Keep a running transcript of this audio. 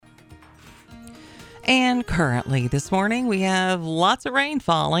And currently this morning we have lots of rain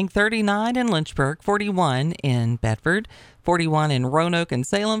falling, 39 in Lynchburg, 41 in Bedford, 41 in Roanoke and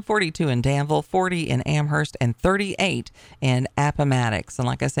Salem, 42 in Danville, 40 in Amherst, and 38 in Appomattox. And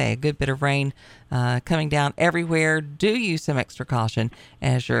like I say, a good bit of rain coming down everywhere. Do use some extra caution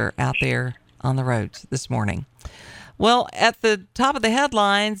as you're out there on the roads this morning. Well, at the top of the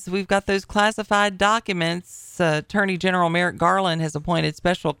headlines, we've got those classified documents. Attorney General Merrick Garland has appointed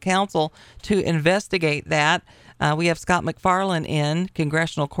special counsel to investigate that. We have Scott MacFarlane in,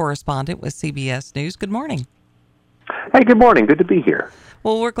 congressional correspondent with CBS News. Good morning. Hey, good morning. Good to be here.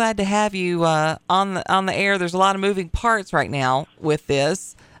 Well, we're glad to have you on the air. There's a lot of moving parts right now with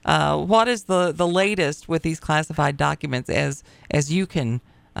this. What is the latest with these classified documents as you can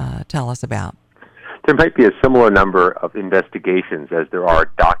tell us about? There might be a similar number of investigations as there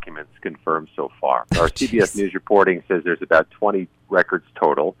are documents confirmed so far. Our CBS News reporting says there's about 20 records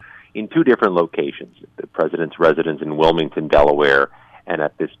total in two different locations, the president's residence in Wilmington, Delaware, and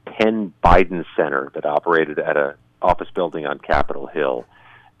at this Penn Biden Center that operated at an office building on Capitol Hill.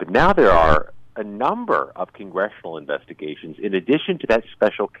 But now there are a number of congressional investigations in addition to that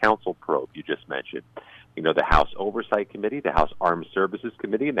special counsel probe you just mentioned. You know, the House Oversight Committee, the House Armed Services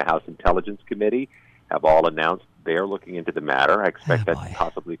Committee, and the House Intelligence Committee have all announced they're looking into the matter. I expect that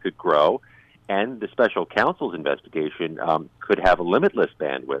possibly could grow. And the special counsel's investigation could have a limitless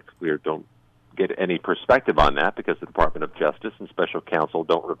bandwidth. We don't get any perspective on that because the Department of Justice and special counsel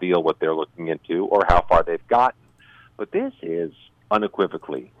don't reveal what they're looking into or how far they've gotten. But this is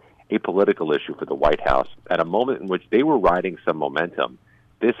unequivocally a political issue for the White House at a moment in which they were riding some momentum.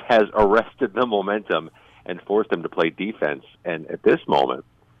 This has arrested the momentum and forced them to play defense. And at this moment,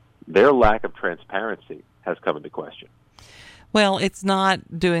 their lack of transparency has come into question. Well, it's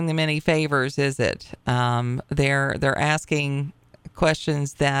not doing them any favors, is it? They're asking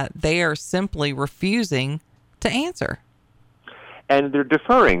questions that they are simply refusing to answer. And they're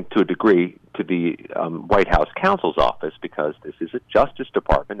deferring to a degree to the White House counsel's office because this is a Justice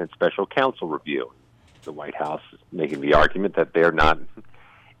Department and special counsel review. The White House is making the argument that they're not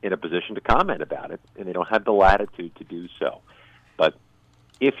in a position to comment about it, and they don't have the latitude to do so. But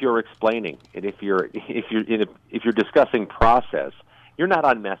if you're explaining and if you're discussing process, you're not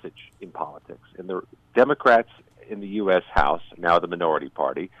on message in politics. And the Democrats in the U.S. House, now the minority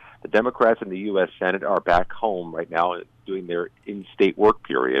party, the Democrats in the U.S. Senate are back home right now doing their in-state work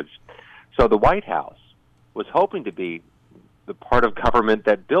periods. So the White House was hoping to be the part of government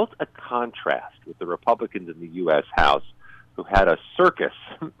that built a contrast with the Republicans in the U.S. House who had a circus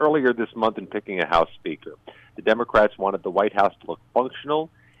earlier this month in picking a House Speaker. The Democrats wanted the White House to look functional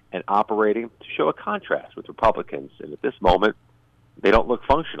and operating to show a contrast with Republicans. And at this moment, they don't look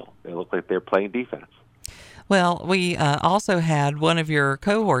functional. They look like they're playing defense. Well, we also had one of your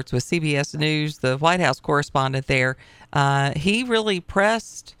cohorts with CBS News, the White House correspondent there. He really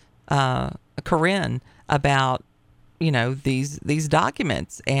pressed Corinne about these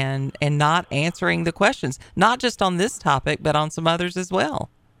documents and not answering the questions, not just on this topic, but on some others as well.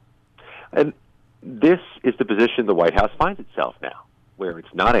 And this is the position the White House finds itself now, where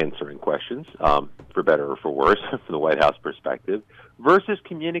it's not answering questions, for better or for worse, from the White House perspective, versus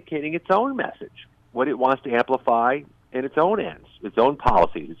communicating its own message, what it wants to amplify in its own ends, its own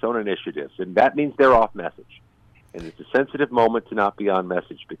policies, its own initiatives. And that means they're off message. And it's a sensitive moment to not be on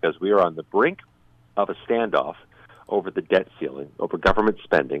message because we are on the brink of a standoff over the debt ceiling, over government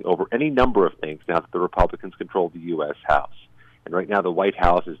spending, over any number of things now that the Republicans control the U.S. House. And right now the White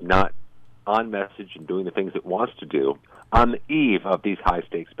House is not on message and doing the things it wants to do on the eve of these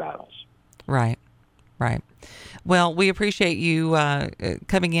high-stakes battles. Right. Well, we appreciate you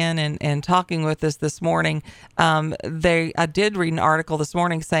coming in and talking with us this morning. I did read an article this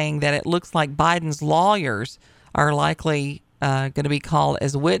morning saying that it looks like Biden's lawyers are likely going to be called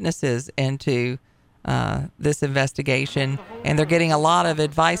as witnesses into this investigation, and they're getting a lot of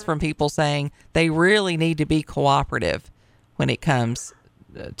advice from people saying they really need to be cooperative when it comes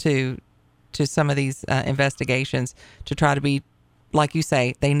to some of these investigations, to try to be, like you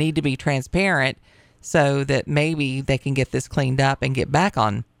say, they need to be transparent so that maybe they can get this cleaned up and get back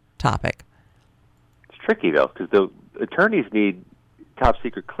on topic. It's tricky, though, because the attorneys need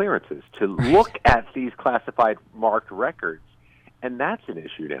top-secret clearances to look at these classified marked records. And that's an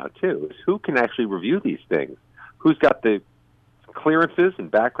issue now, too, is who can actually review these things? Who's got the clearances and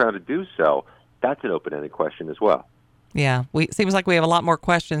background to do so? That's an open-ended question as well. Yeah, it seems like we have a lot more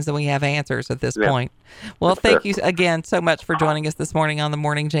questions than we have answers at this point. Well, thank you again so much for joining us this morning on the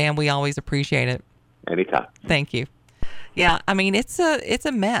Morning Jam. We always appreciate it. Anytime. Thank you. Yeah, I mean, it's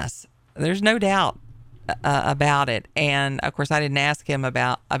a mess. There's no doubt about it. And of course, I didn't ask him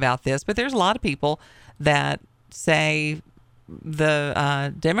about this, but there's a lot of people that say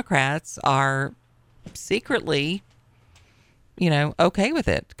the Democrats are secretly, okay with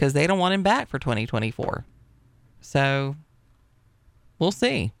it because they don't want him back for 2024. So we'll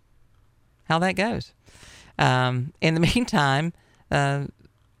see how that goes. In the meantime,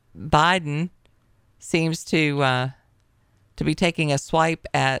 Biden seems to be taking a swipe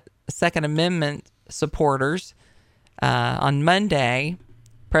at Second Amendment supporters. On Monday,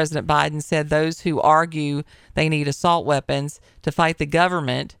 President Biden said those who argue they need assault weapons to fight the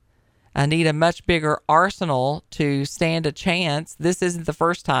government need a much bigger arsenal to stand a chance. This isn't the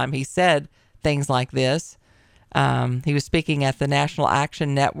first time he said things like this. He was speaking at the National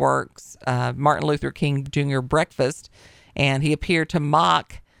Action Network's Martin Luther King Jr. breakfast, and he appeared to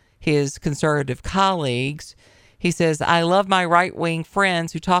mock his conservative colleagues. He says, "I love my right-wing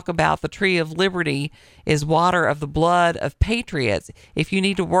friends who talk about the tree of liberty is water of the blood of patriots. If you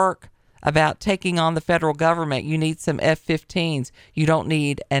need to work about taking on the federal government, you need some F-15s. You don't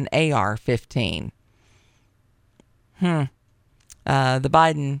need an AR-15. The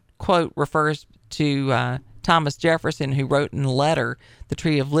Biden quote refers to Thomas Jefferson, who wrote in a letter, "The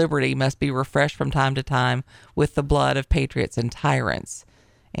tree of liberty must be refreshed from time to time with the blood of patriots and tyrants."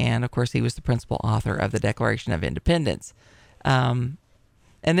 And, of course, he was the principal author of the Declaration of Independence. And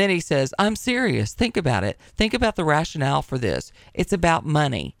then he says, "I'm serious. Think about it. Think about the rationale for this. It's about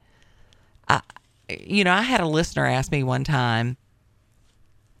money." I had a listener ask me one time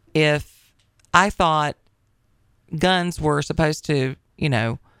if I thought guns were supposed to,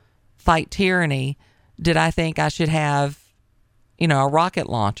 fight tyranny. Did I think I should have, a rocket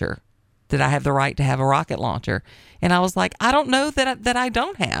launcher? Did I have the right to have a rocket launcher? And I was like, I don't know that I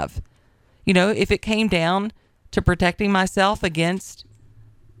don't have. If it came down to protecting myself against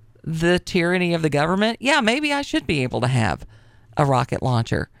the tyranny of the government, yeah, maybe I should be able to have a rocket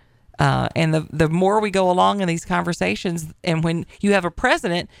launcher. And the more we go along in these conversations, and when you have a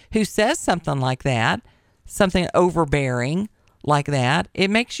president who says something like that, something overbearing like that, it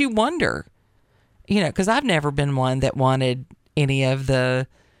makes you wonder, because I've never been one that wanted any of the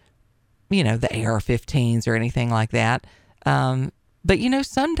the AR-15s or anything like that. But,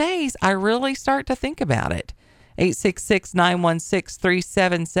 some days I really start to think about it.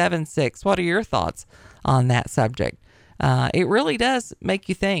 866-916-3776. What are your thoughts on that subject? It really does make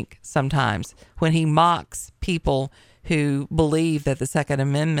you think sometimes when he mocks people who believe that the Second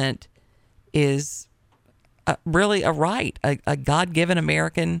Amendment is really a right, a God-given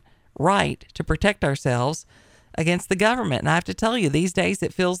American right to protect ourselves against the government. And I have to tell you, these days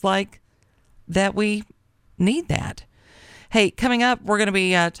it feels like that we need that. Hey, coming up, we're going to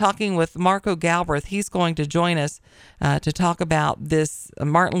be talking with Marco Galbraith. He's going to join us to talk about this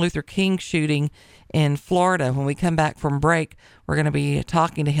Martin Luther King shooting in Florida. When we come back from break, we're going to be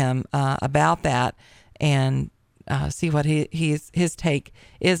talking to him about that and see what his take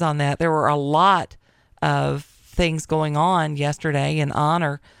is on that. There were a lot of things going on yesterday in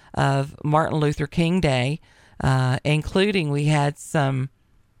honor of Martin Luther King Day, including we had some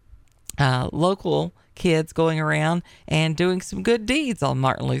local kids going around and doing some good deeds on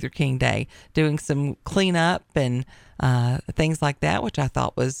Martin Luther King Day, doing some cleanup and things like that, which I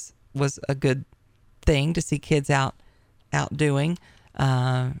thought was a good thing to see kids out doing.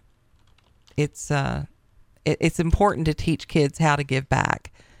 It's important to teach kids how to give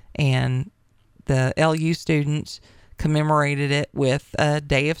back, and the LU students commemorated it with a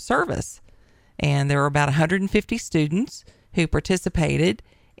day of service, and there were about 150 students who participated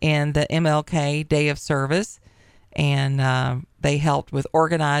in the MLK Day of Service, and they helped with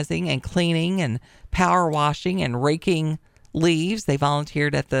organizing and cleaning and power washing and raking leaves. They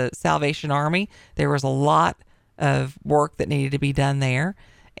volunteered at the Salvation Army. There was a lot of work that needed to be done there,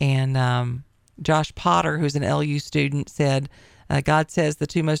 and Josh Potter, who's an LU student, said, God says the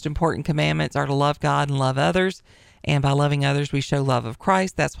two most important commandments are to love God and love others, and by loving others we show love of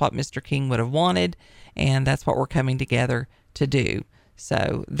Christ. That's what Mr. King would have wanted, and that's what we're coming together to do.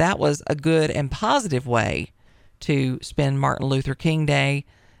 So that was a good and positive way to spend Martin Luther King Day.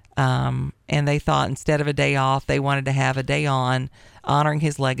 And they thought instead of a day off, they wanted to have a day on, honoring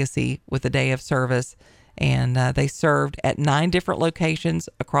his legacy with a day of service. And they served at 9 different locations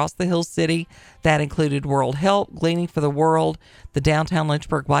across the Hill City. That included World Help, Gleaning for the World, the Downtown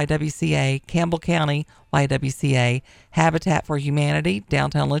Lynchburg YWCA, Campbell County YWCA, Habitat for Humanity,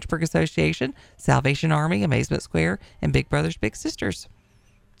 Downtown Lynchburg Association, Salvation Army, Amazement Square, and Big Brothers Big Sisters.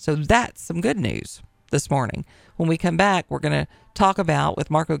 So that's some good news this morning. When we come back, we're going to talk about,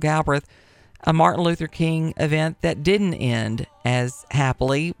 with Marco Galbraith, a Martin Luther King event that didn't end as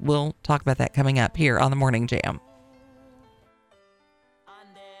happily. We'll talk about that coming up here on the Morning Jam.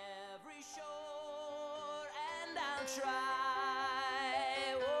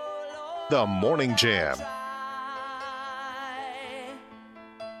 The Morning Jam.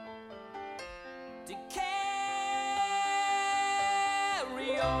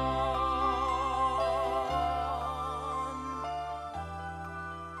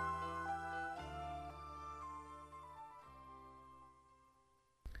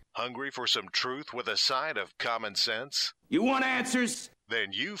 Hungry for some truth with a side of common sense? You want answers?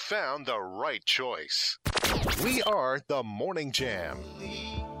 Then you found the right choice. We are the Morning Jam.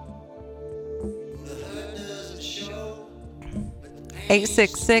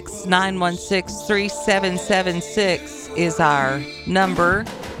 866-916-3776 is our number.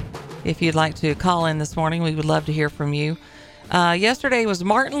 If you'd like to call in this morning, we would love to hear from you. Yesterday was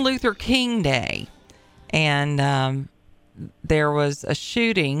Martin Luther King Day, and there was a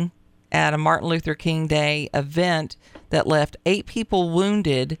shooting at a Martin Luther King Day event that left 8 people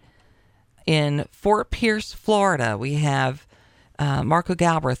wounded in Fort Pierce, Florida. We have Marco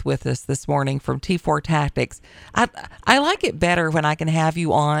Galbraith with us this morning from T4 Tactics. I like it better when I can have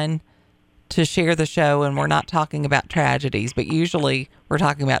you on to share the show and we're not talking about tragedies, but usually we're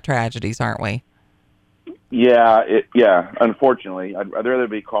talking about tragedies, aren't we? Yeah, unfortunately. I'd rather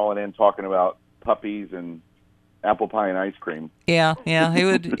be calling in talking about puppies and apple pie and ice cream. Yeah,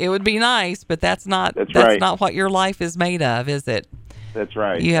 it would be nice, but that's not what your life is made of, is it? That's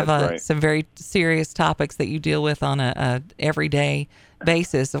right. You have some very serious topics that you deal with on a everyday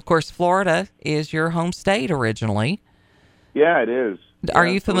basis. Of course, Florida is your home state originally. Yeah, it is. Are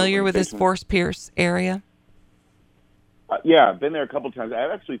you familiar with this Fort Pierce area? Yeah, I've been there a couple of times.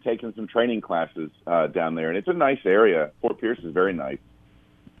 I've actually taken some training classes down there, and it's a nice area. Fort Pierce is very nice.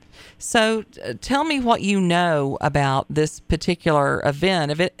 So tell me what you know about this particular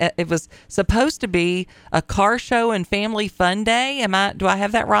event. If it was supposed to be a car show and family fun day, do I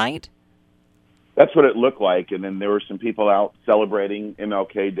have that right? That's what it looked like, and then there were some people out celebrating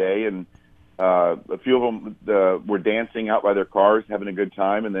MLK Day, and a few of them were dancing out by their cars, having a good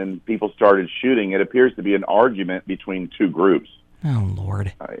time, and then people started shooting. It appears to be an argument between two groups. Oh,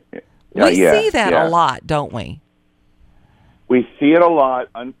 Lord. We see that a lot, don't we? We see it a lot,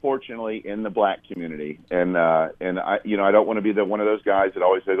 unfortunately, in the black community, and I don't want to be one of those guys that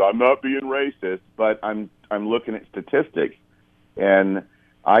always says I'm not being racist, but I'm looking at statistics, and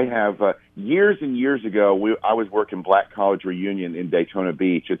I have years and years ago I was working Black College Reunion in Daytona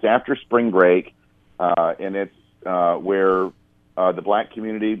Beach. It's after spring break, and it's where the black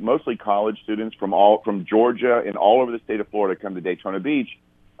community, mostly college students from Georgia and all over the state of Florida, come to Daytona Beach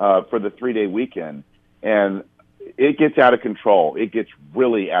for the 3-day weekend, and it gets out of control. It gets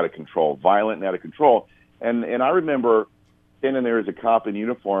really out of control, violent and out of control. And I remember standing there as a cop in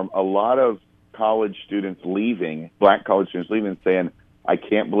uniform, a lot of college students black college students leaving and saying, I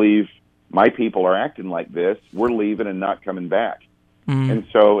can't believe my people are acting like this. We're leaving and not coming back. Mm-hmm. And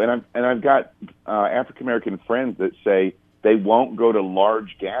so, I've got African American friends that say they won't go to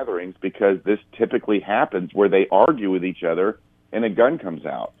large gatherings because this typically happens where they argue with each other and a gun comes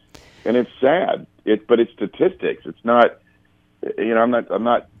out. And it's sad. But it's statistics. It's not. I'm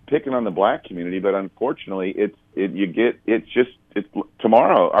not picking on the black community, but unfortunately,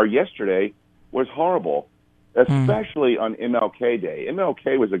 tomorrow or yesterday was horrible, especially on MLK Day.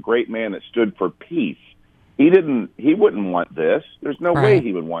 MLK was a great man that stood for peace. He wouldn't want this. There's no way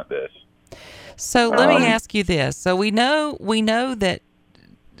he would want this. So let me ask you this. So we know that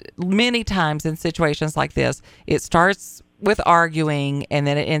many times in situations like this, it starts with arguing, and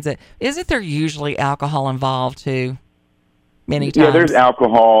then it ends at, isn't there usually alcohol involved too? Many times. Yeah, there's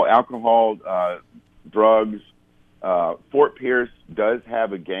alcohol, drugs. Fort Pierce does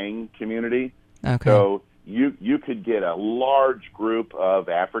have a gang community. Okay. So you could get a large group of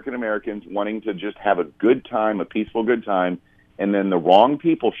African Americans wanting to just have a good time, a peaceful good time, and then the wrong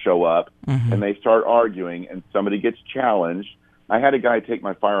people show up and they start arguing, and somebody gets challenged. I had a guy take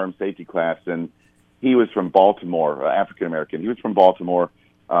my firearm safety class, and he was from Baltimore, African American. He was from Baltimore,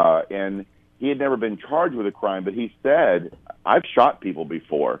 and he had never been charged with a crime, but he said, I've shot people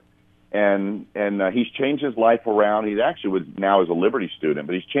before. And he's changed his life around. He actually now is a Liberty student,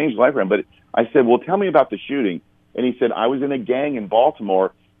 but he's changed his life around. But I said, well, tell me about the shooting. And he said, I was in a gang in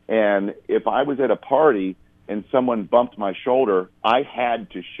Baltimore, and if I was at a party and someone bumped my shoulder, I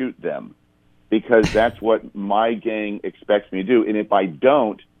had to shoot them because that's what my gang expects me to do. And if I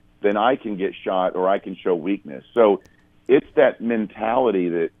don't, then I can get shot or I can show weakness. So it's that mentality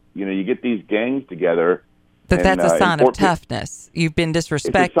that, you get these gangs together. That's a sign of toughness. You've been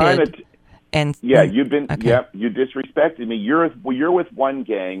disrespected, And yeah, you've been, okay. yep, you disrespected me. You're with one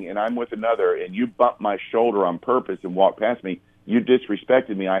gang and I'm with another, and you bumped my shoulder on purpose and walked past me. You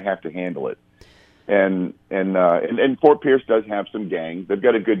disrespected me. I have to handle it. And Fort Pierce does have some gangs. They've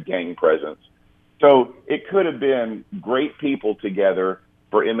got a good gang presence. So it could have been great people together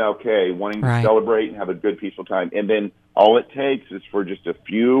for MLK wanting to celebrate and have a good, peaceful time. And then all it takes is for just a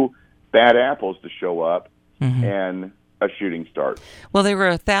few bad apples to show up and a shooting starts. Well, there were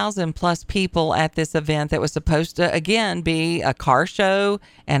 1,000+ people at this event that was supposed to, again, be a car show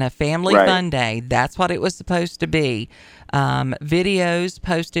and a family fun day. That's what it was supposed to be. Videos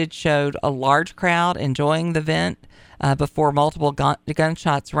posted showed a large crowd enjoying the event before multiple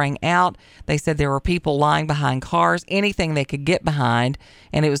gunshots rang out. They said there were people lying behind cars, anything they could get behind,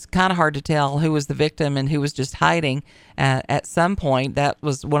 and it was kind of hard to tell who was the victim and who was just hiding. At some point, that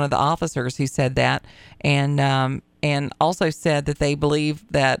was one of the officers who said that, and also said that they believe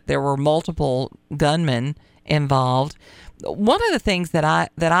that there were multiple gunmen involved. One of the things that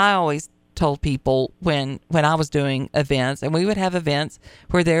I always told people when I was doing events, and we would have events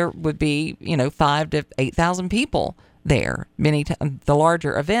where there would be 5,000 to 8,000 people there, the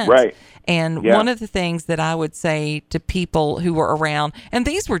larger events. Right. And one of the things that I would say to people who were around, and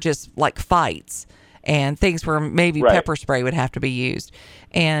these were just like fights and things where maybe pepper spray would have to be used.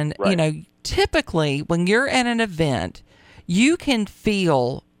 And, typically when you're at an event, you can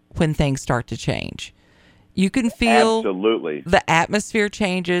feel when things start to change. You can feel absolutely the atmosphere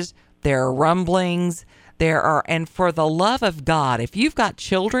changes. There are rumblings. And for the love of God, if you've got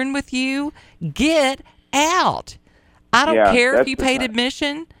children with you, get out. I don't care if you paid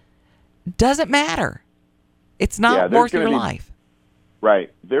admission. Doesn't matter. It's not worth your life.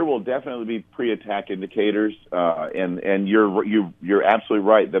 Right. There will definitely be pre-attack indicators, and you're absolutely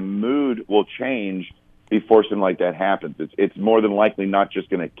right. The mood will change before something like that happens. It's more than likely not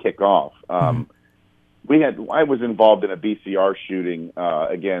just going to kick off. I was involved in a BCR shooting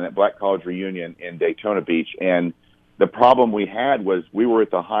again at Black College Reunion in Daytona Beach, and the problem we had was we were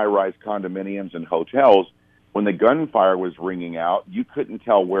at the high-rise condominiums and hotels. When the gunfire was ringing out, you couldn't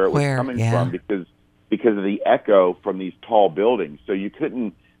tell where it was coming from because of the echo from these tall buildings. So you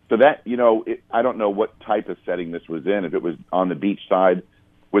couldn't. So that I don't know what type of setting this was in. If it was on the beach side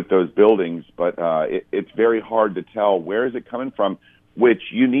with those buildings, but it's very hard to tell where is it coming from. Which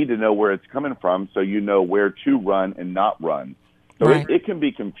you need to know where it's coming from so you know where to run and not run. So it can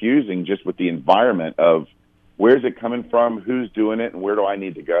be confusing just with the environment of where's it coming from, who's doing it, and where do I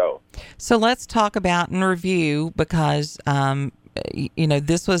need to go. So let's talk about and review because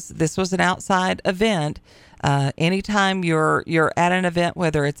this was an outside event. Anytime you're at an event,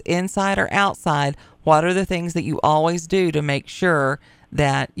 whether it's inside or outside, what are the things that you always do to make sure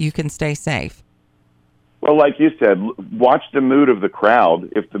that you can stay safe? Well, like you said, watch the mood of the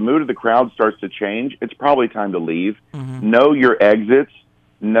crowd. If the mood of the crowd starts to change, it's probably time to leave. Know your exits.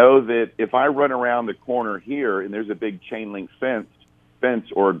 Know that if I run around the corner here and there's a big chain link fence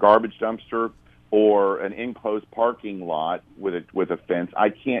or a garbage dumpster or an enclosed parking lot with a fence, I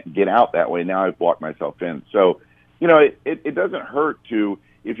can't get out that way. Now I've blocked myself in. So, it doesn't hurt to,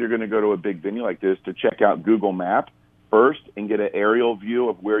 if you're going to go to a big venue like this, to check out Google Maps first and get an aerial view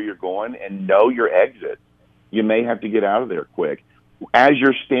of where you're going and know your exit. You may have to get out of there quick. As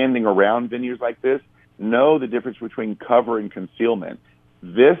you're standing around venues like this, know the difference between cover and concealment.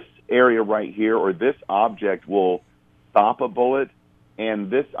 This area right here or this object will stop a bullet,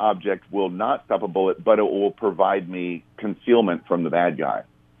 and this object will not stop a bullet, but it will provide me concealment from the bad guy.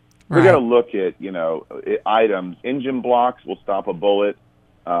 Right. We got to look at, items. Engine blocks will stop a bullet.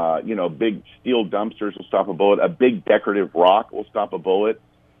 Big steel dumpsters will stop a bullet. A big decorative rock will stop a bullet.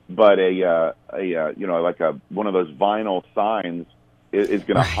 But one of those vinyl signs is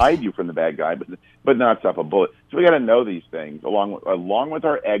going to hide you from the bad guy, but not stop a bullet. So we got to know these things along with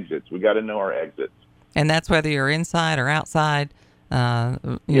our exits. We got to know our exits. And that's whether you're inside or outside,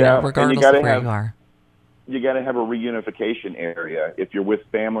 regardless of where you are. You got to have a reunification area. If you're with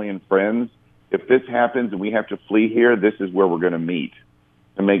family and friends, if this happens and we have to flee here, this is where we're going to meet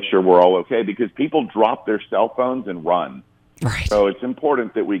to make sure we're all okay, because people drop their cell phones and run. Right. So it's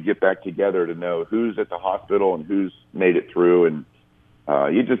important that we get back together to know who's at the hospital and who's made it through, and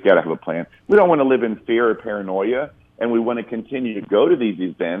you just got to have a plan. We don't want to live in fear or paranoia, and we want to continue to go to these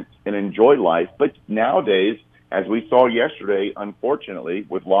events and enjoy life. But nowadays, as we saw yesterday, unfortunately,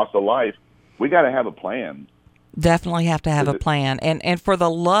 with loss of life, we got to have a plan. Definitely have to have a plan. And for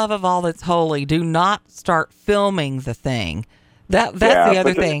the love of all that's holy, do not start filming the thing. That's the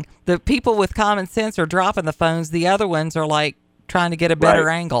other thing. The people with common sense are dropping the phones. The other ones are like trying to get a better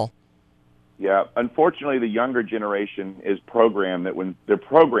angle. Yeah. Unfortunately, the younger generation is programmed that when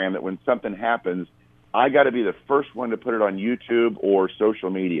something happens, I got to be the first one to put it on YouTube or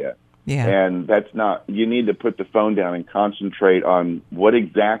social media. Yeah. And that's not, you need to put the phone down and concentrate on what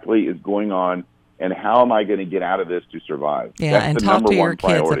exactly is going on and how am I going to get out of this to survive. Yeah, that's and the talk number to your one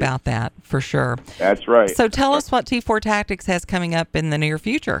kids priority. about that for sure. That's right. So tell us what T4 Tactics has coming up in the near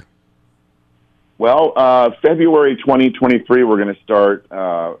future. Well, February 2023, we're going to start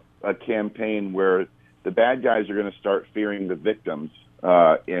a campaign where the bad guys are going to start fearing the victims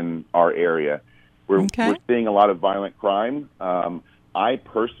in our area. We're seeing a lot of violent crime. I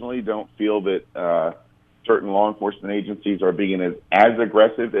personally don't feel that certain law enforcement agencies are being as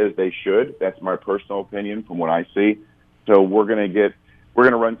aggressive as they should. That's my personal opinion from what I see. So we're going to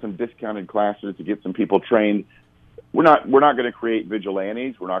run some discounted classes to get some people trained. We're not going to create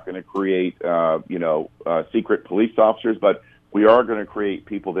vigilantes. We're not going to create secret police officers, but we are going to create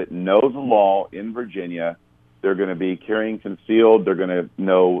people that know the law in Virginia. They're going to be carrying concealed. They're going to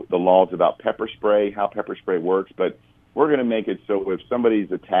know the laws about pepper spray, how pepper spray works. But we're going to make it so if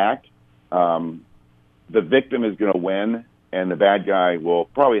somebody's attacked, the victim is going to win, and the bad guy will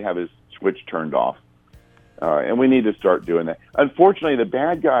probably have his switch turned off. And we need to start doing that. Unfortunately, the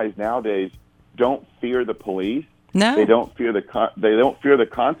bad guys nowadays don't fear the police. No, they don't fear the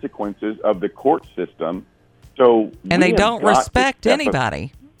consequences of the court system. So and they don't respect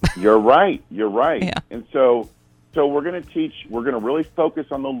anybody. You're right. Yeah. And so we're going to really focus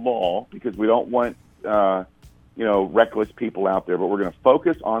on the law because we don't want reckless people out there, but we're going to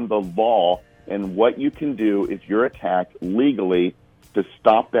focus on the law and what you can do if you're attacked legally to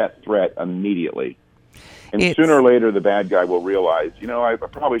stop that threat immediately. And sooner or later, the bad guy will realize, I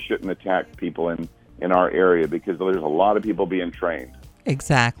probably shouldn't attack people in our area because there's a lot of people being trained.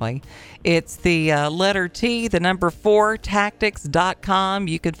 Exactly. It's the letter T, the number 4, tactics.com.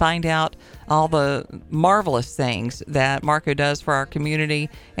 You can find out all the marvelous things that Marco does for our community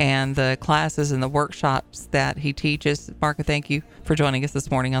and the classes and the workshops that he teaches. Marco, thank you for joining us this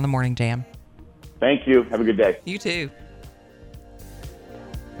morning on the Morning Jam. Thank you. Have a good day. You too.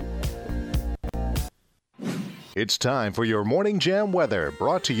 It's time for your Morning Jam weather,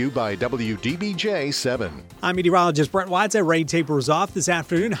 brought to you by WDBJ 7. I'm meteorologist Brett Watts. Rain tapers off this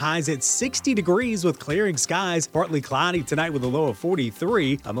afternoon. Highs at 60 degrees with clearing skies. Partly cloudy tonight with a low of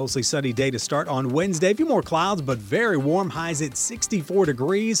 43. A mostly sunny day to start on Wednesday. A few more clouds, but very warm. Highs at 64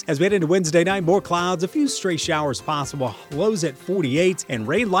 degrees. As we head into Wednesday night, more clouds. A few stray showers possible. Lows at 48. And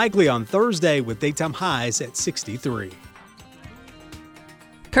rain likely on Thursday with daytime highs at 63.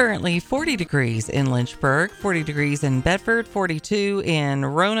 Currently 40 degrees in Lynchburg, 40 degrees in Bedford, 42 in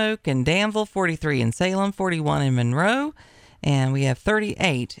Roanoke and Danville, 43 in Salem, 41 in Monroe, and we have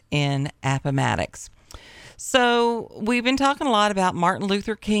 38 in Appomattox. So we've been talking a lot about Martin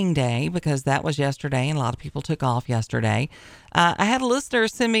Luther King Day because that was yesterday and a lot of people took off yesterday. I had a listener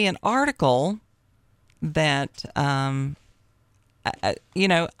send me an article that, there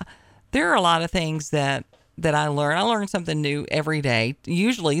are a lot of things that I learn. I learn something new every day,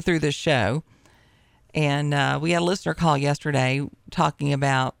 usually through this show. And we had a listener call yesterday talking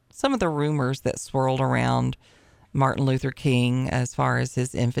about some of the rumors that swirled around Martin Luther King as far as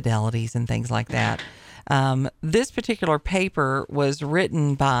his infidelities and things like that. This particular paper was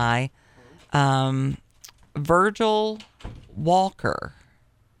written by Virgil Walker.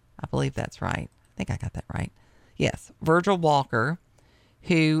 I believe that's right. I think I got that right. Yes, Virgil Walker,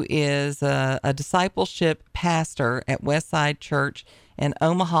 who is a discipleship pastor at Westside Church in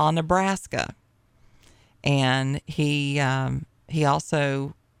Omaha, Nebraska. And he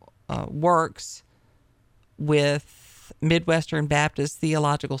also works with Midwestern Baptist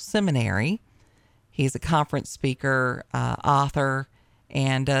Theological Seminary. He's a conference speaker, author,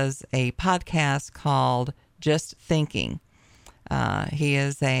 and does a podcast called Just Thinking. He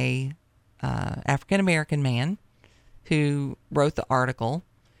is a African-American man who wrote the article.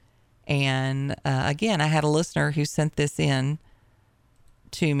 And again, I had a listener who sent this in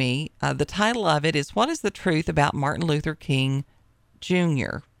to me. The title of it is, "What is the Truth About Martin Luther King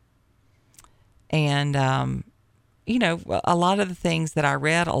Jr.?" And, a lot of the things that I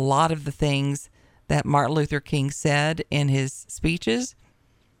read, a lot of the things that Martin Luther King said in his speeches,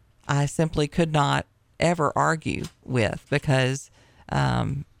 I simply could not ever argue with because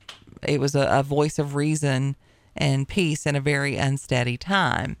it was a voice of reason and peace in a very unsteady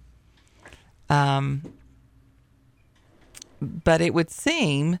time. But it would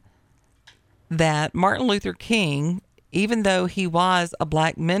seem that Martin Luther King, even though he was a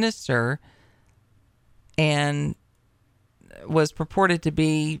black minister and was purported to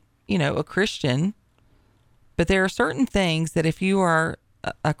be, a Christian, but there are certain things that if you are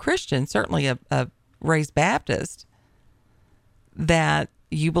a Christian, certainly a raised Baptist, that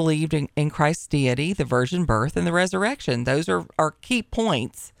you believed in Christ's deity, the virgin birth, and the resurrection. Those are key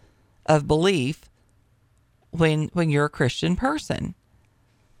points of belief when you're a Christian person.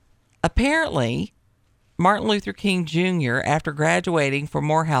 Apparently, Martin Luther King Jr., after graduating from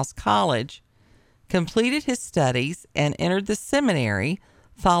Morehouse College, completed his studies and entered the seminary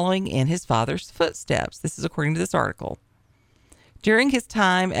following in his father's footsteps. This is according to this article. During his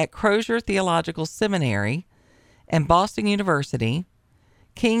time at Crozer Theological Seminary and Boston University,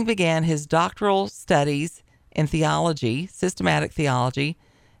 King began his doctoral studies in theology, systematic theology,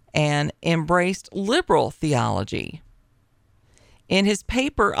 and embraced liberal theology. In his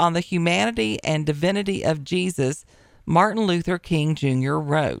paper on the humanity and divinity of Jesus, Martin Luther King Jr.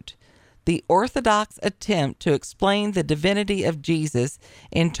 wrote, "The orthodox attempt to explain the divinity of Jesus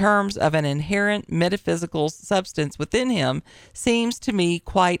in terms of an inherent metaphysical substance within him seems to me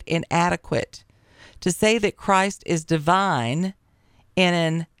quite inadequate. To say that Christ is divine in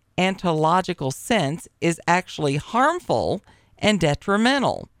an ontological sense is actually harmful and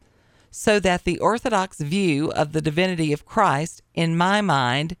detrimental, so that the orthodox view of the divinity of Christ, in my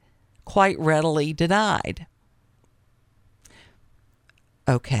mind, quite readily denied."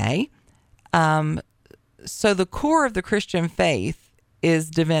 Okay. So the core of the Christian faith is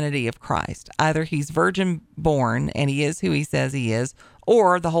divinity of Christ. Either he's virgin born and he is who he says he is,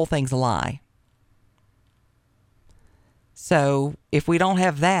 or the whole thing's a lie. So if we don't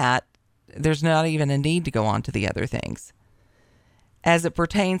have that, there's not even a need to go on to the other things. As it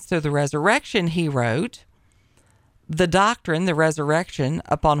pertains to the resurrection, he wrote, "The doctrine, the resurrection,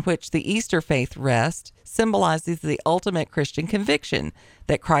 upon which the Easter faith rests, symbolizes the ultimate Christian conviction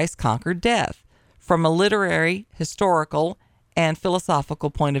that Christ conquered death. From a literary, historical, and philosophical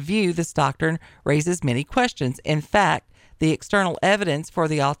point of view, this doctrine raises many questions. In fact, the external evidence for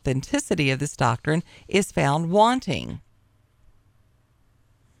the authenticity of this doctrine is found wanting."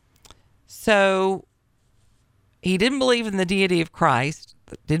 So he didn't believe in the deity of Christ,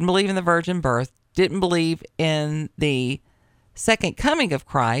 didn't believe in the virgin birth, didn't believe in the second coming of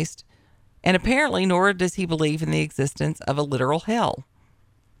Christ, and apparently nor does he believe in the existence of a literal hell.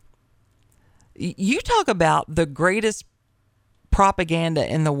 You talk about the greatest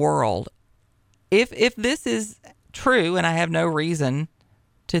propaganda in the world. If this is true, and I have no reason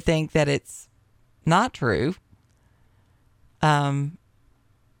to think that it's not true,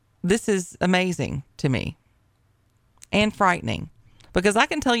 this is amazing to me and frightening, because I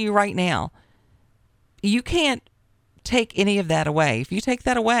can tell you right now, you can't take any of that away. If you take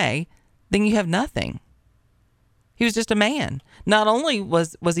that away, then you have nothing. He was just a man. Not only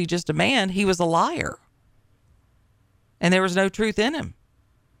was he just a man, he was a liar. And there was no truth in him.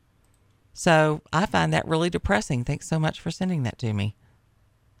 So I find that really depressing. Thanks so much for sending that to me.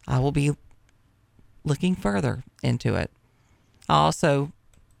 I will be looking further into it. I also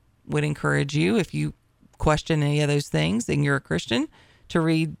would encourage you, if you question any of those things and you're a Christian, to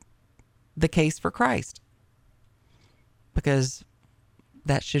read The Case for Christ, because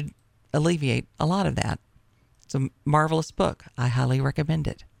that should alleviate a lot of that. It's a marvelous book. I highly recommend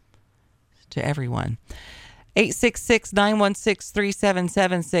it to everyone.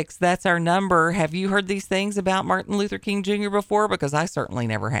 866-916-3776. That's our number. Have you heard these things about Martin Luther King Jr. before? Because I certainly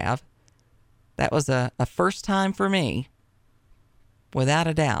never have. That was a first time for me, without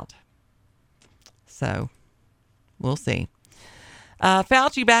a doubt. So we'll see.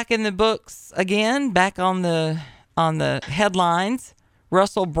 Fauci back in the books again, back on the headlines.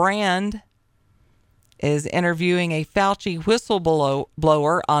 Russell Brand is interviewing a Fauci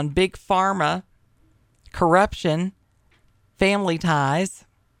whistleblower on big pharma, corruption, family ties,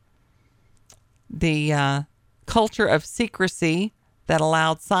 the culture of secrecy that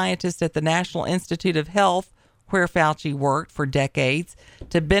allowed scientists at the National Institute of Health, where Fauci worked for decades,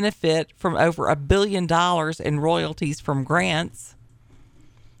 to benefit from over $1 billion in royalties from grants.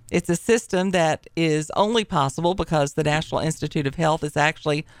 It's a system that is only possible because the National Institute of Health is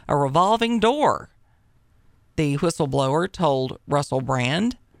actually a revolving door, the whistleblower told Russell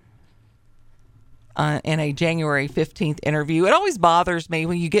Brand in a January 15th interview. It always bothers me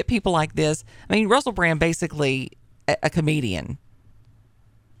when you get people like this. I mean, Russell Brand basically a comedian.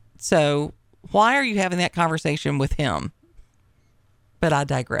 So why are you having that conversation with him? But I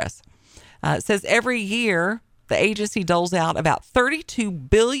digress. It says every year the agency doles out about $32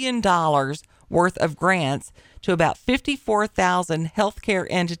 billion worth of grants to about 54,000 healthcare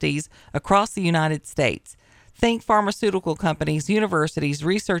entities across the United States. Think pharmaceutical companies, universities,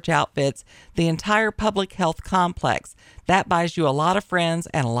 research outfits, the entire public health complex. That buys you a lot of friends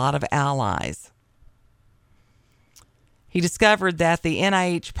and a lot of allies. He discovered that the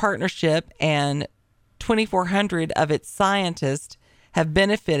NIH partnership and 2,400 of its scientists have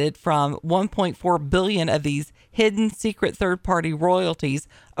benefited from 1.4 billion of these hidden secret third-party royalties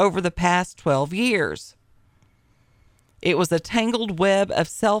over the past 12 years. It was a tangled web of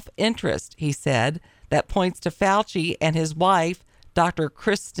self-interest, he said, that points to Fauci and his wife, Dr.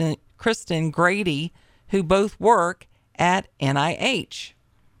 Kristen Grady, who both work at NIH.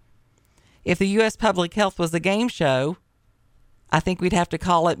 If the U.S. public health was a game show, I think we'd have to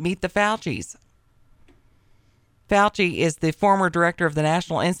call it Meet the Faucis. Fauci is the former director of the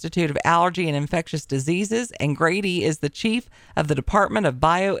National Institute of Allergy and Infectious Diseases, and Grady is the chief of the Department of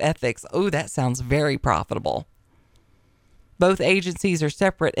Bioethics. Oh, that sounds very profitable. Both agencies are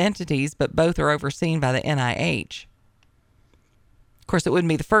separate entities, but both are overseen by the NIH. Of course, it wouldn't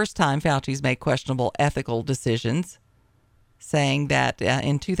be the first time Fauci's made questionable ethical decisions, saying that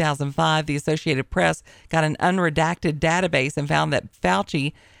in 2005, the Associated Press got an unredacted database and found that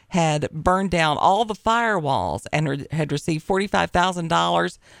Fauci had burned down all the firewalls and had received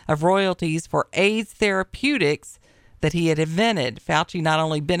 $45,000 of royalties for AIDS therapeutics that he had invented. Fauci not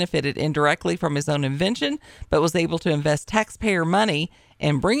only benefited indirectly from his own invention, but was able to invest taxpayer money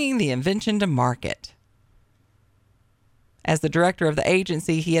in bringing the invention to market. As the director of the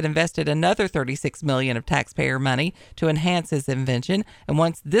agency, he had invested another $36 million of taxpayer money to enhance his invention, and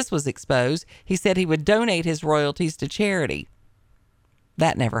once this was exposed, he said he would donate his royalties to charity.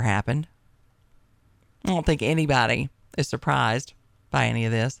 That never happened. I don't think anybody is surprised by any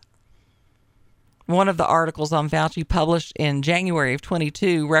of this. One of the articles on Fauci published in January of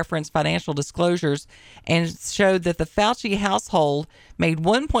 22 referenced financial disclosures and showed that the Fauci household made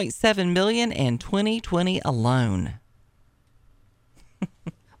 $1.7 million in 2020 alone.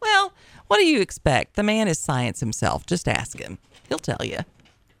 Well, what do you expect? The man is science himself. Just ask him. He'll tell you.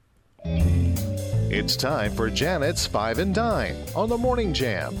 It's time for Janet's 5 and Dine on the Morning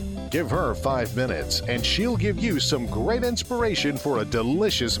Jam. Give her 5 minutes and she'll give you some great inspiration for a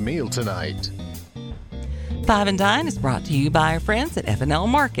delicious meal tonight. 5 and Dine is brought to you by our friends at F&L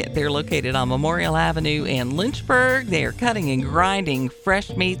Market. They're located on Memorial Avenue in Lynchburg. They are cutting and grinding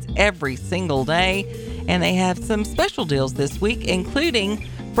fresh meats every single day. And they have some special deals this week, including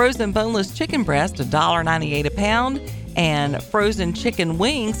frozen boneless chicken breast, $1.98 a pound, and frozen chicken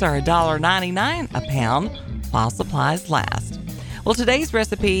wings are $1.99 a pound while supplies last. Well, today's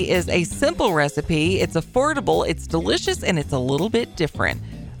recipe is a simple recipe. It's affordable, it's delicious, and it's a little bit different.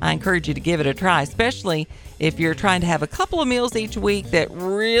 I encourage you to give it a try, especially if you're trying to have a couple of meals each week that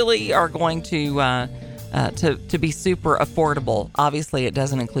really are going to be super affordable. Obviously, it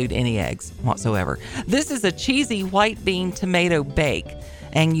doesn't include any eggs whatsoever. This is a cheesy white bean tomato bake,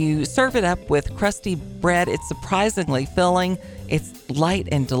 and you serve it up with crusty bread. It's surprisingly filling. It's light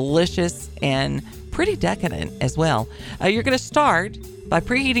and delicious and pretty decadent as well. You're going to start by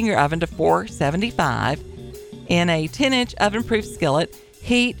preheating your oven to 475. In a 10-inch oven-proof skillet,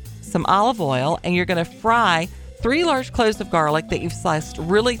 heat some olive oil, and you're going to fry 3 large cloves of garlic that you've sliced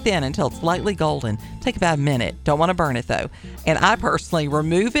really thin until it's lightly golden. Take about a minute. Don't want to burn it, though. And I personally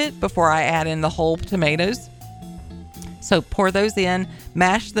remove it before I add in the whole tomatoes. So pour those in,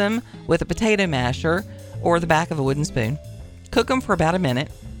 mash them with a potato masher or the back of a wooden spoon. Cook them for about a minute.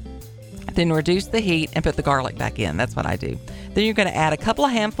 Then reduce the heat and put the garlic back in. That's what I do. Then you're going to add a couple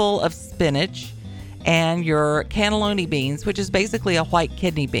of handfuls of spinach and your cannelloni beans, which is basically a white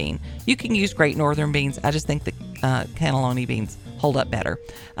kidney bean. You can use Great Northern beans. I just think the cannelloni beans hold up better.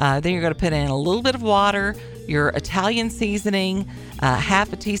 Then you're going to put in a little bit of water, your Italian seasoning,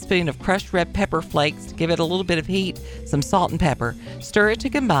 half a teaspoon of crushed red pepper flakes to give it a little bit of heat, some salt and pepper. Stir it to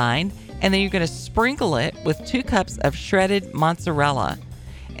combine, and then you're going to sprinkle it with 2 cups of shredded mozzarella.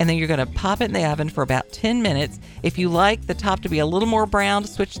 And then you're going to pop it in the oven for about 10 minutes. If you like the top to be a little more brown,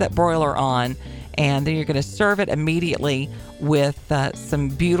 switch that broiler on. And then you're going to serve it immediately with some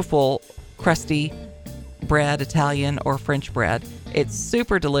beautiful crusty bread, Italian or French bread. It's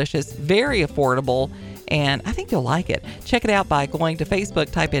super delicious, very affordable, and I think you'll like it. Check it out by going to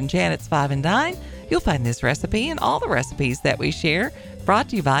Facebook, type in Janet's 5 and Dine. You'll find this recipe and all the recipes that we share, brought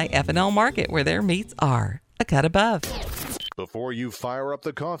to you by F&L Market, where their meats are a cut above. Before you fire up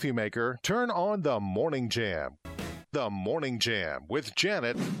the coffee maker, turn on the Morning Jam. The Morning Jam with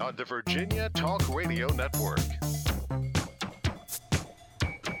Janet on the Virginia Talk Radio Network.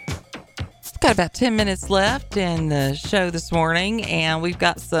 Got about 10 minutes left in the show this morning, and we've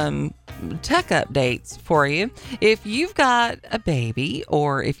got some tech updates for you. If you've got a baby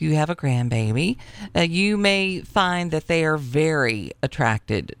or if you have a grandbaby, you may find that they are very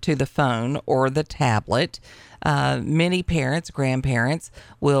attracted to the phone or the tablet. Many parents, grandparents,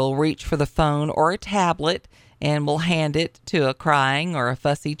 will reach for the phone or a tablet and will hand it to a crying or a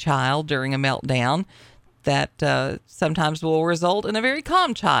fussy child during a meltdown that sometimes will result in a very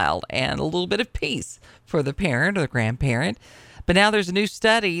calm child and a little bit of peace for the parent or the grandparent. But now there's a new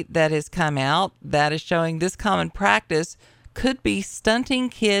study that has come out that is showing this common practice could be stunting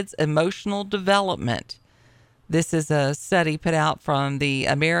kids' emotional development. This is a study put out from the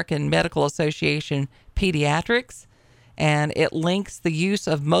American Medical Association Pediatrics, and it links the use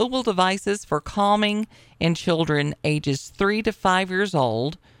of mobile devices for calming in children ages 3 to 5 years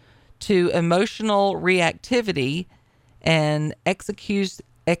old to emotional reactivity and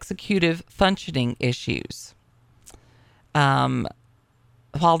executive functioning issues.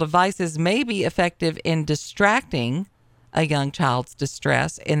 While devices may be effective in distracting a young child's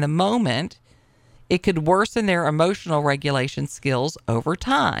distress in the moment, it could worsen their emotional regulation skills over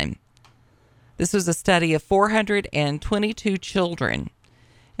time. This was a study of 422 children,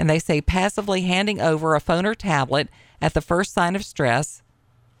 and they say passively handing over a phone or tablet at the first sign of stress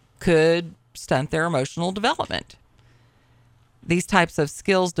could stunt their emotional development. These types of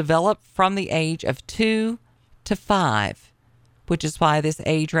skills develop from the age of 2 to 5, which is why this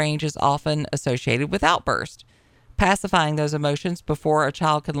age range is often associated with outbursts. Pacifying those emotions before a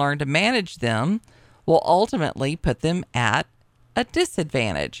child can learn to manage them will ultimately put them at a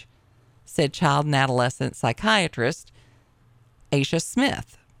disadvantage, said child and adolescent psychiatrist Aisha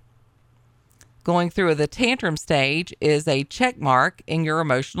Smith. Going through the tantrum stage is a check mark in your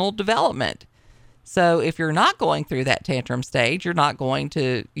emotional development. So if you're not going through that tantrum stage,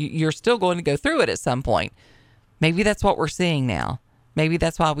 you're still going to go through it at some point. Maybe that's what we're seeing now. Maybe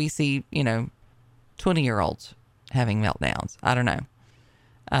that's why we see, 20-year-olds having meltdowns. I don't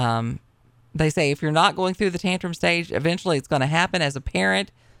know. They say if you're not going through the tantrum stage, eventually it's going to happen. As a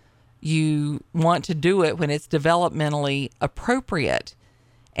parent, you want to do it when it's developmentally appropriate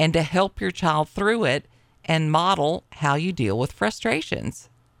and to help your child through it and model how you deal with frustrations.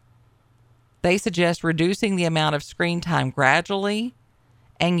 They suggest reducing the amount of screen time gradually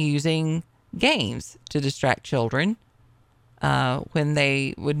and using games to distract children when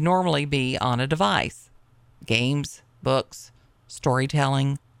they would normally be on a device. Games, books,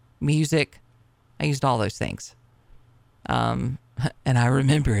 storytelling, music. I used all those things. And I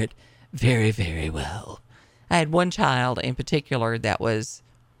remember it very, very well. I had one child in particular that was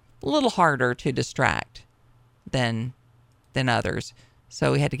a little harder to distract than others.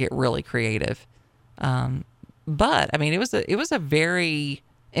 So we had to get really creative. But I mean, it was a very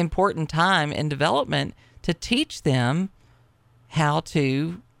important time in development to teach them how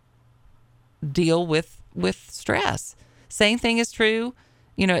to deal with stress. Same thing is true.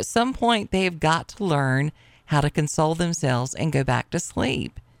 At some point they have got to learn how to console themselves and go back to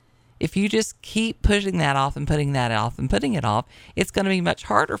sleep. If you just keep pushing that off and putting that off and putting it off, it's going to be much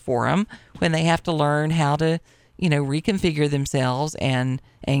harder for them when they have to learn how to, reconfigure themselves and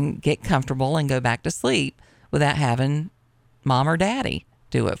get comfortable and go back to sleep without having mom or daddy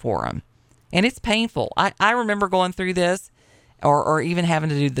do it for them. And it's painful. I remember going through this or even having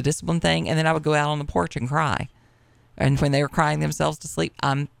to do the discipline thing, and then I would go out on the porch and cry. And when they were crying themselves to sleep,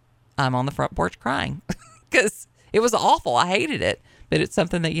 I'm on the front porch crying because it was awful. I hated it, but it's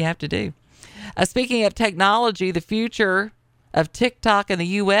something that you have to do. Speaking of technology, the future of TikTok in the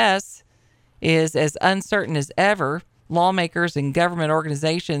U.S. is as uncertain as ever. Lawmakers and government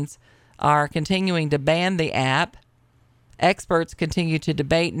organizations are continuing to ban the app. Experts continue to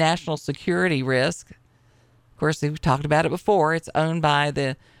debate national security risk. Of course, we've talked about it before. It's owned by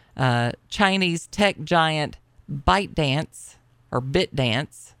the Chinese tech giant ByteDance or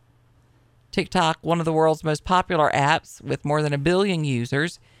BitDance. TikTok, one of the world's most popular apps with more than 1 billion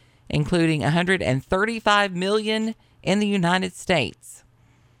users, including 135 million in the United States.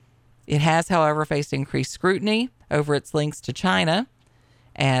 It has, however, faced increased scrutiny over its links to China,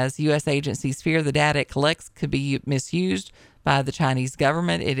 as U.S. agencies fear the data it collects could be misused by the Chinese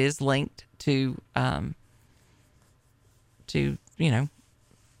government. It is linked to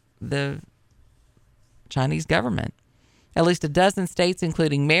the Chinese government. At least a dozen states,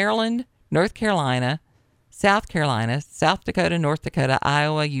 including Maryland, North Carolina, South Dakota, North Dakota,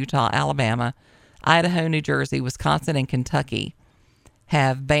 Iowa, Utah, Alabama, Idaho, New Jersey, Wisconsin, and Kentucky,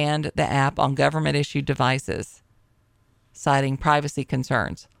 have banned the app on government-issued devices, citing privacy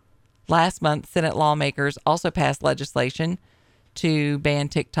concerns. Last month, Senate lawmakers also passed legislation to ban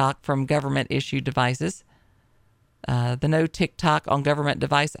TikTok from government-issued devices. The No TikTok on Government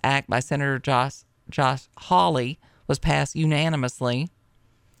Device Act by Senator Josh Hawley was passed unanimously.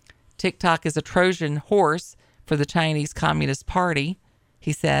 TikTok is a Trojan horse for the Chinese Communist Party,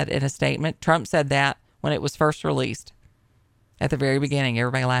 he said in a statement. Trump said that when it was first released. At the very beginning,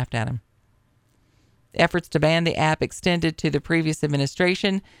 everybody laughed at him. Efforts to ban the app extended to the previous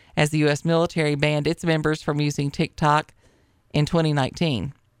administration as the U.S. military banned its members from using TikTok in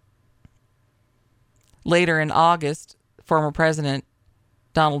 2019. Later in August, former President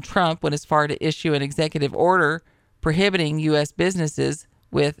Donald Trump went as far to issue an executive order prohibiting U.S. businesses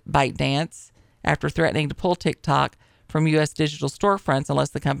with ByteDance after threatening to pull TikTok from U.S. digital storefronts unless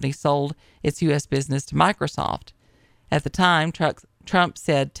the company sold its U.S. business to Microsoft. At the time, Trump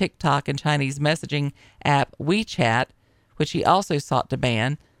said TikTok and Chinese messaging app WeChat, which he also sought to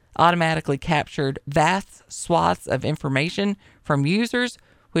ban, automatically captured vast swaths of information from users,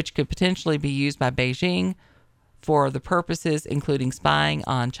 which could potentially be used by Beijing for the purposes including spying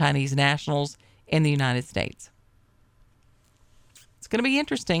on Chinese nationals in the United States. It's going to be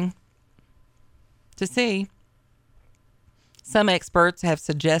interesting to see. Some experts have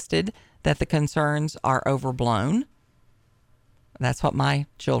suggested that the concerns are overblown. That's what my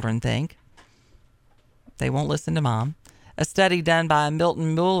children think. They won't listen to mom. A study done by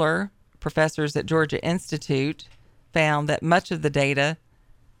Milton Mueller, professors at Georgia Institute, found that much of the data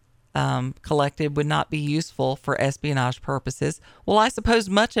collected would not be useful for espionage purposes. Well, I suppose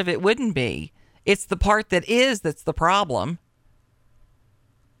much of it wouldn't be. It's the part that is that's the problem.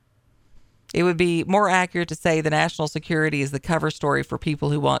 It would be more accurate to say the national security is the cover story for people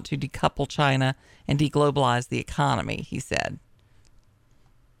who want to decouple China and deglobalize the economy, he said.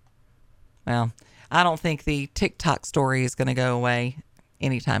 Well, I don't think the TikTok story is going to go away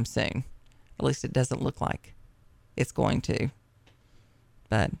anytime soon. At least it doesn't look like it's going to.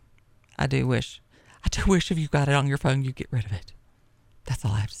 But I do wish if you got it on your phone, you get rid of it. That's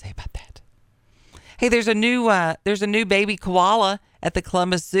all I have to say about that. Hey, there's a new baby koala at the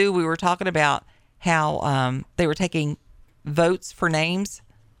Columbus Zoo. We were talking about how they were taking votes for names.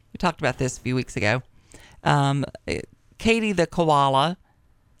 We talked about this a few weeks ago. Katie the koala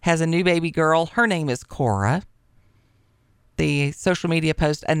has a new baby girl. Her name is Cora. The social media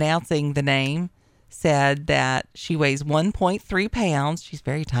post announcing the name said that she weighs 1.3 pounds. She's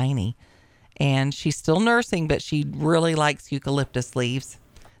very tiny. And she's still nursing, but she really likes eucalyptus leaves.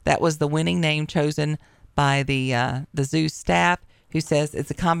 That was the winning name chosen by the zoo staff, who says it's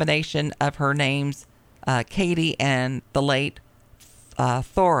a combination of her names, Katie, and the late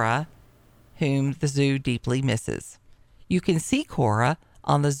Thora, whom the zoo deeply misses. You can see Cora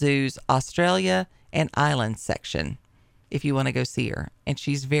on the zoo's Australia and Island section if you want to go see her. And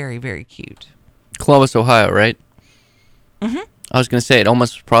she's very, very cute. Columbus, Ohio, right? Mm-hmm. I was going to say it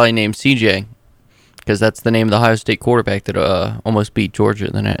almost probably named CJ, because that's the name of the Ohio State quarterback that almost beat Georgia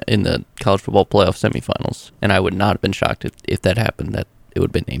in the college football playoff semifinals. And I would not have been shocked if that happened, that it would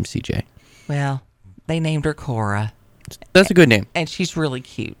have been named CJ. Well, they named her Cora. That's a good name. And she's really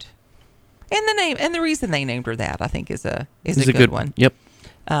cute. And the reason they named her that, I think, is a good one. Yep.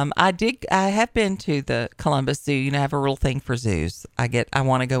 I have been to the Columbus Zoo. You know, I have a real thing for zoos. I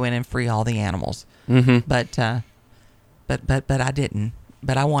want to go in and free all the animals. Mm-hmm. But I didn't.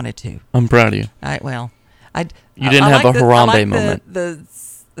 But I wanted to. I'm proud of you. You didn't have a Harambe moment.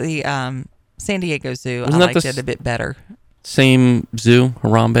 The San Diego Zoo, Wasn't I liked it a bit better. Same zoo,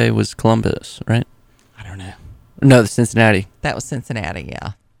 Harambe was Columbus, right? I don't know. No, the Cincinnati. That was Cincinnati,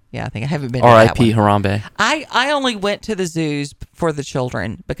 yeah. Yeah, I think I haven't been to that R.I.P. one. Harambe. I only went to the zoos for the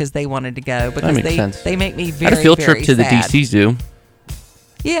children because they wanted to go. Because that makes sense. They make me very, I had a field very trip to the sad. D.C. Zoo.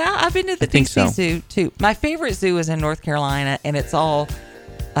 Yeah, I've been to the D.C. Zoo, too. My favorite zoo is in North Carolina, and it's all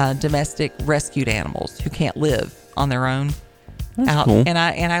domestic rescued animals who can't live on their own. That's cool. And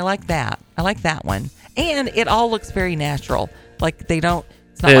I like that. I like that one. And it all looks very natural. Like it's not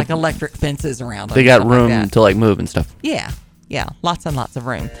like electric fences around them. They got room to move and stuff. Yeah. Yeah, lots and lots of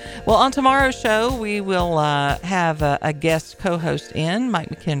room. Well, on tomorrow's show, we will have a guest co-host in. Mike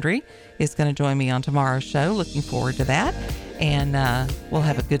McKendry is going to join me on tomorrow's show. Looking forward to that. And we'll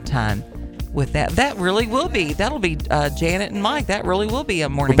have a good time with that. That'll be Janet and Mike. That really will be a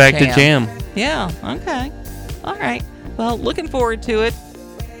morning We're back to jam. Yeah, okay. All right. Well, looking forward to it.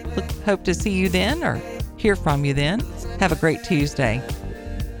 Hope to see you then or hear from you then. Have a great Tuesday.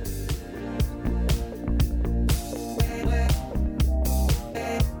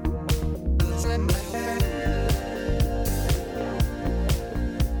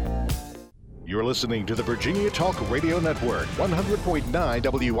 You're listening to the Virginia Talk Radio Network, 100.9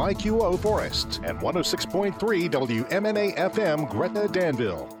 WIQO Forest and 106.3 WMNA FM Gretna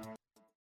Danville.